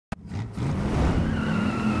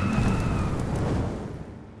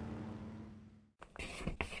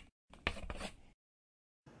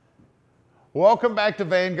Welcome back to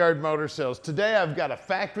Vanguard Motor Sales. Today I've got a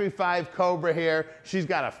factory 5 Cobra here. She's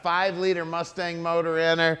got a 5-liter Mustang motor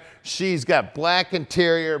in her. She's got black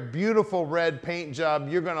interior, beautiful red paint job.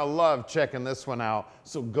 You're gonna love checking this one out.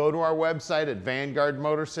 So go to our website at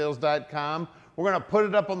vanguardmotorsales.com. We're gonna put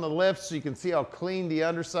it up on the lift so you can see how clean the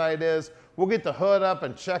underside is. We'll get the hood up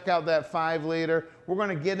and check out that 5-liter. We're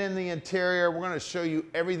gonna get in the interior. We're gonna show you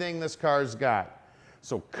everything this car's got.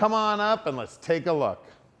 So come on up and let's take a look.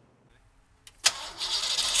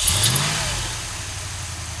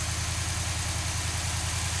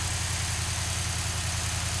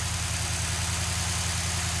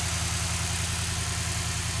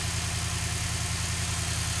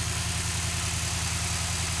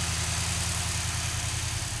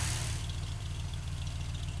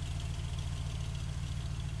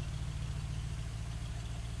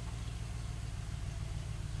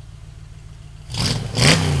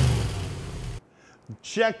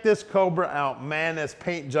 Check this Cobra out. Man, this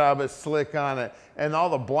paint job is slick on it. And all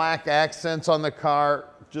the black accents on the car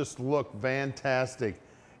just look fantastic.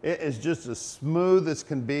 It is just as smooth as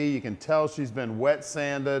can be. You can tell she's been wet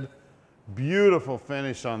sanded. Beautiful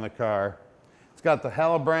finish on the car. It's got the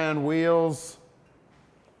Hella wheels.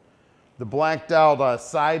 The blacked out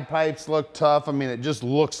side pipes look tough. I mean, it just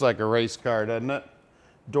looks like a race car, doesn't it?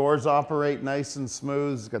 Doors operate nice and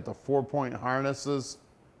smooth. It's got the 4-point harnesses.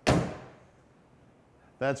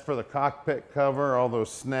 That's for the cockpit cover, all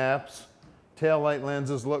those snaps. Taillight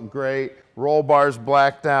lenses look great. Roll bars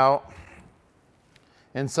blacked out.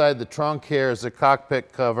 Inside the trunk here is the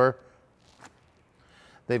cockpit cover.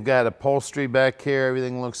 They've got upholstery back here.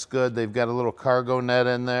 Everything looks good. They've got a little cargo net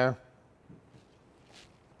in there.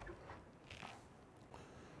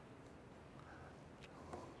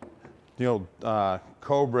 The old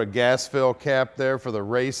Cobra gas fill cap there for the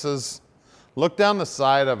races. Look down the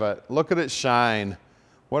side of it. Look at it shine.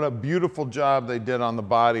 What a beautiful job they did on the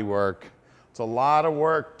body work. It's a lot of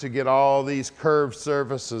work to get all these curved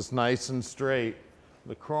surfaces nice and straight.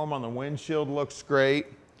 The chrome on the windshield looks great.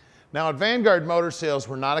 Now at Vanguard Motor Sales,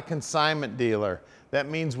 we're not a consignment dealer. That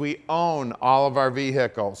means we own all of our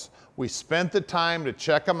vehicles. We spent the time to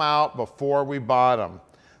check them out before we bought them.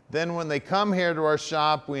 Then when they come here to our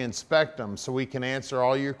shop, we inspect them so we can answer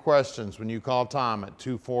all your questions when you call Tom at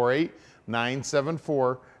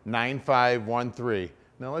 248-974-9513.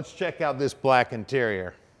 Now let's check out this black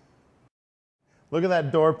interior. Look at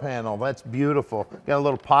that door panel, that's beautiful. Got a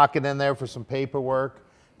little pocket in there for some paperwork.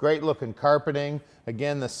 Great looking carpeting.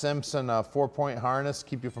 Again, the Simpson 4-point harness,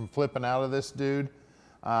 keep you from flipping out of this dude.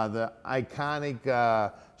 The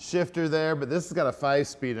iconic shifter there, but this has got a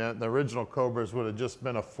 5-speed in it. The original Cobras would have just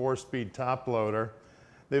been a 4-speed top loader.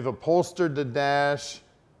 They've upholstered the dash.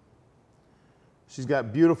 She's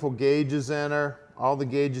got beautiful gauges in her, all the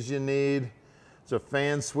gauges you need. There's a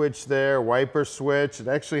fan switch there, wiper switch. It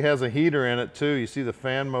actually has a heater in it too. You see the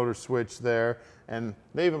fan motor switch there. And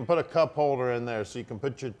they even put a cup holder in there so you can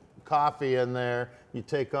put your coffee in there. You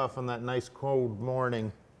take off on that nice cold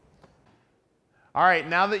morning. All right,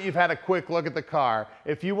 now that you've had a quick look at the car,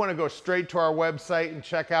 if you want to go straight to our website and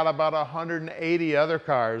check out about 180 other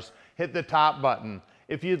cars, hit the top button.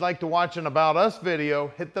 If you'd like to watch an About Us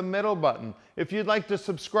video, hit the middle button. If you'd like to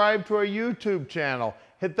subscribe to our YouTube channel,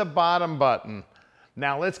 hit the bottom button.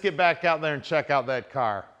 Now let's get back out there and check out that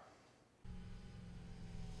car.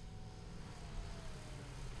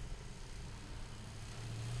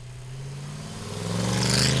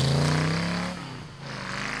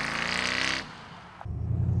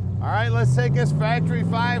 All right, let's take this factory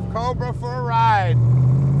 5 Cobra for a ride.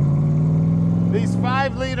 These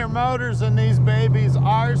 5-liter motors in these babies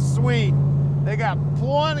are sweet. They got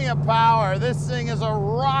plenty of power. This thing is a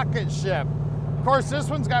rocket ship. Of course, this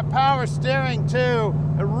one's got power steering too.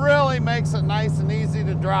 It really makes it nice and easy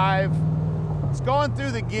to drive. It's going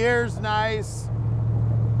through the gears nice.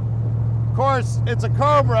 Of course, it's a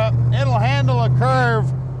Cobra. It'll handle a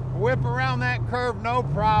curve. Whip around that curve, no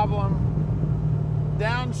problem.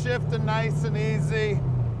 Downshifting nice and easy.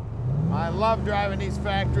 I love driving these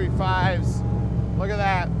factory 5s. Look at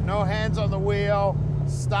that, no hands on the wheel.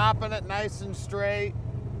 Stopping it nice and straight.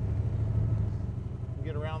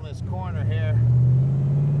 Get around this corner here.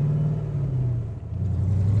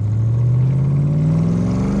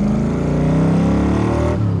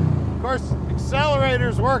 Of course,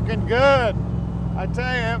 accelerator's working good. I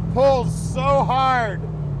tell you, it pulls so hard.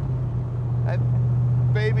 That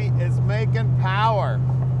baby is making power.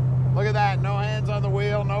 Look at that, no hands on the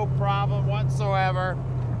wheel, no problem whatsoever.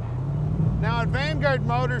 Now at Vanguard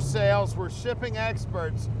Motor Sales, we're shipping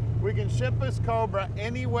experts. We can ship this Cobra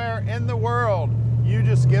anywhere in the world. You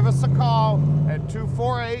just give us a call at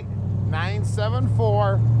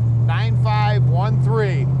 248-974-9513.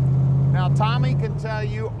 9513. Now, Tommy can tell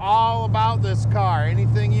you all about this car.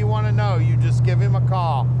 Anything you want to know, you just give him a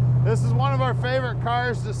call. This is one of our favorite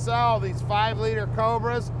cars to sell, these 5-liter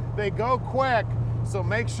Cobras. They go quick, so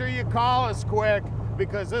make sure you call us quick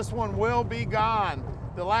because this one will be gone.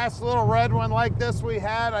 The last little red one like this we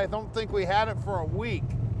had, I don't think we had it for a week.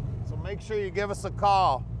 So make sure you give us a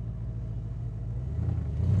call.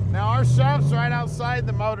 Now, our shop's right outside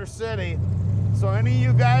the Motor City. So any of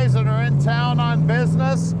you guys that are in town on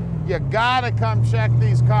business, you gotta come check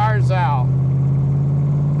these cars out.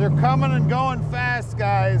 They're coming and going fast,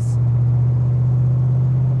 guys.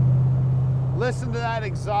 Listen to that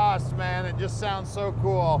exhaust, man. It just sounds so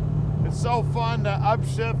cool. It's so fun to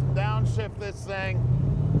upshift and downshift this thing,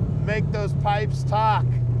 make those pipes talk.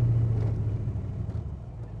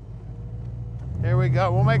 Here we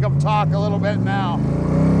go. We'll make them talk a little bit now.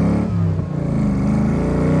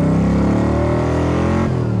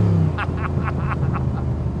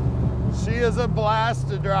 She is a blast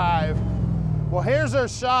to drive. Well, here's our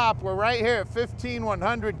shop. We're right here at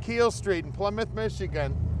 15100 Keel Street in Plymouth,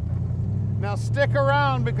 Michigan. Now stick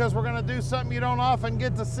around because we're gonna do something you don't often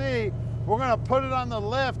get to see. We're gonna put it on the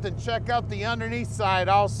lift and check out the underneath side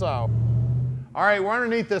also. All right, we're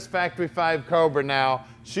underneath this Factory 5 Cobra now.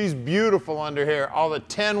 She's beautiful under here. All the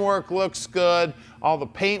tin work looks good. All the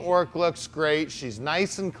paint work looks great. She's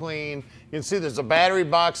nice and clean. You can see there's a battery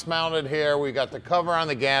box mounted here. We got the cover on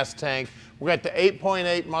the gas tank. We got the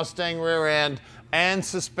 8.8 Mustang rear end and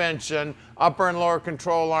suspension. Upper and lower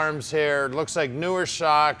control arms here. Looks like newer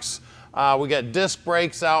shocks. We got disc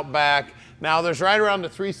brakes out back. Now there's right around the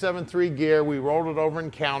 373 gear. We rolled it over and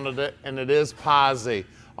counted it, and it is Posi.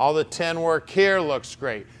 All the tin work here looks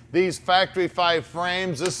great. These Factory 5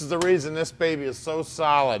 frames, this is the reason this baby is so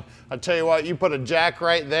solid. I'll tell you what, you put a jack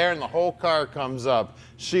right there and the whole car comes up.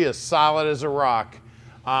 She is solid as a rock.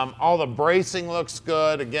 All the bracing looks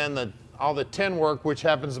good. Again, all the tin work, which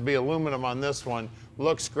happens to be aluminum on this one,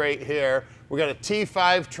 looks great here. We got a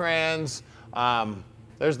T5 trans.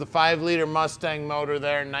 There's the 5-liter Mustang motor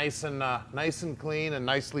there, nice and clean and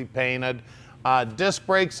nicely painted. Disc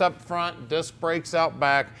brakes up front, disc brakes out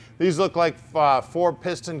back. These look like 4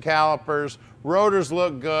 piston calipers. Rotors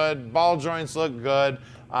look good, ball joints look good.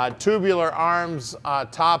 Tubular arms,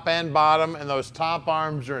 top and bottom, and those top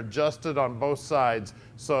arms are adjusted on both sides,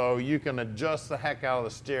 so you can adjust the heck out of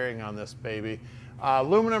the steering on this baby.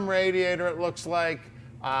 Aluminum radiator, it looks like.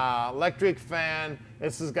 Electric fan.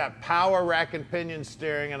 This has got power rack and pinion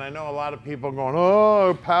steering, and I know a lot of people going,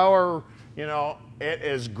 oh, power, you know. It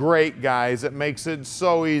is great, guys. It makes it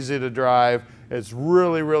so easy to drive. It's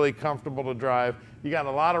really, really comfortable to drive. You got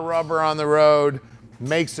a lot of rubber on the road,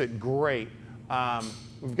 makes it great.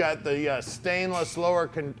 We've got the stainless lower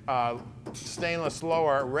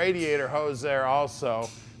radiator hose there also.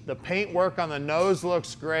 The paint work on the nose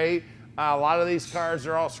looks great. A lot of these cars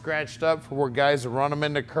are all scratched up for where guys run them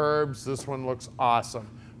into curbs. This one looks awesome.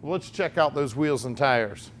 Well, let's check out those wheels and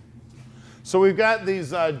tires. So we've got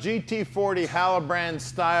these GT40 Halabrand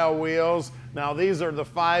style wheels. Now these are the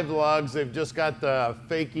 5 lugs. They've just got the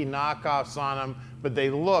fakey knockoffs on them, but they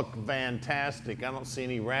look fantastic. I don't see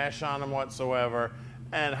any rash on them whatsoever.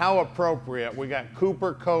 And how appropriate. We got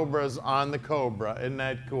Cooper Cobras on the Cobra. Isn't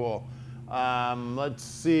that cool? Let's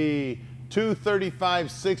see, 2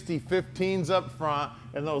 35/60 15s up front,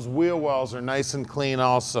 and those wheel wells are nice and clean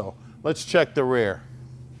also. Let's check the rear.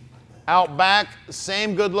 Out back,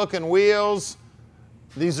 same good looking wheels.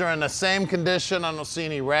 These are in the same condition. I don't see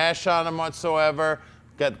any rash on them whatsoever.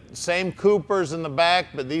 Got same Coopers in the back,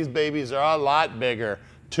 but these babies are a lot bigger.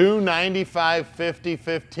 2 95/50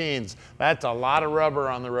 15s. That's a lot of rubber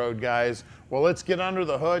on the road, guys. Well, let's get under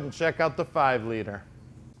the hood and check out the 5-liter.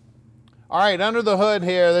 All right, under the hood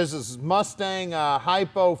here, there's this Mustang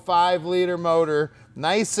Hypo 5-liter motor.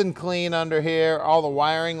 Nice and clean under here. All the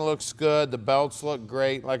wiring looks good. The belts look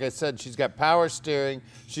great. Like I said, she's got power steering.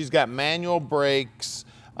 She's got manual brakes.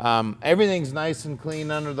 Everything's nice and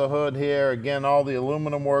clean under the hood here. Again, all the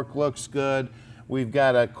aluminum work looks good. We've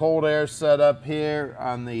got a cold air setup here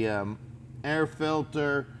on the air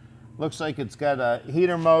filter. Looks like it's got a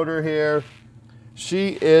heater motor here.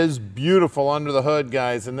 She is beautiful under the hood,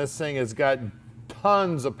 guys, and this thing has got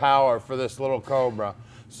tons of power for this little Cobra.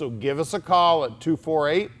 So give us a call at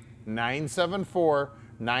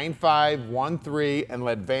 248-974-9513 and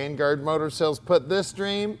let Vanguard Motor Sales put this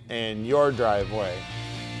dream in your driveway.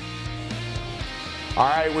 All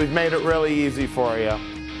right, we've made it really easy for you.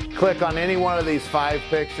 Click on any one of these 5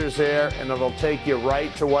 pictures here and it'll take you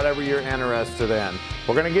right to whatever you're interested in.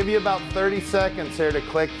 We're gonna give you about 30 seconds here to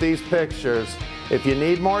click these pictures. If you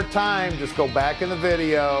need more time, just go back in the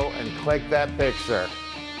video and click that picture.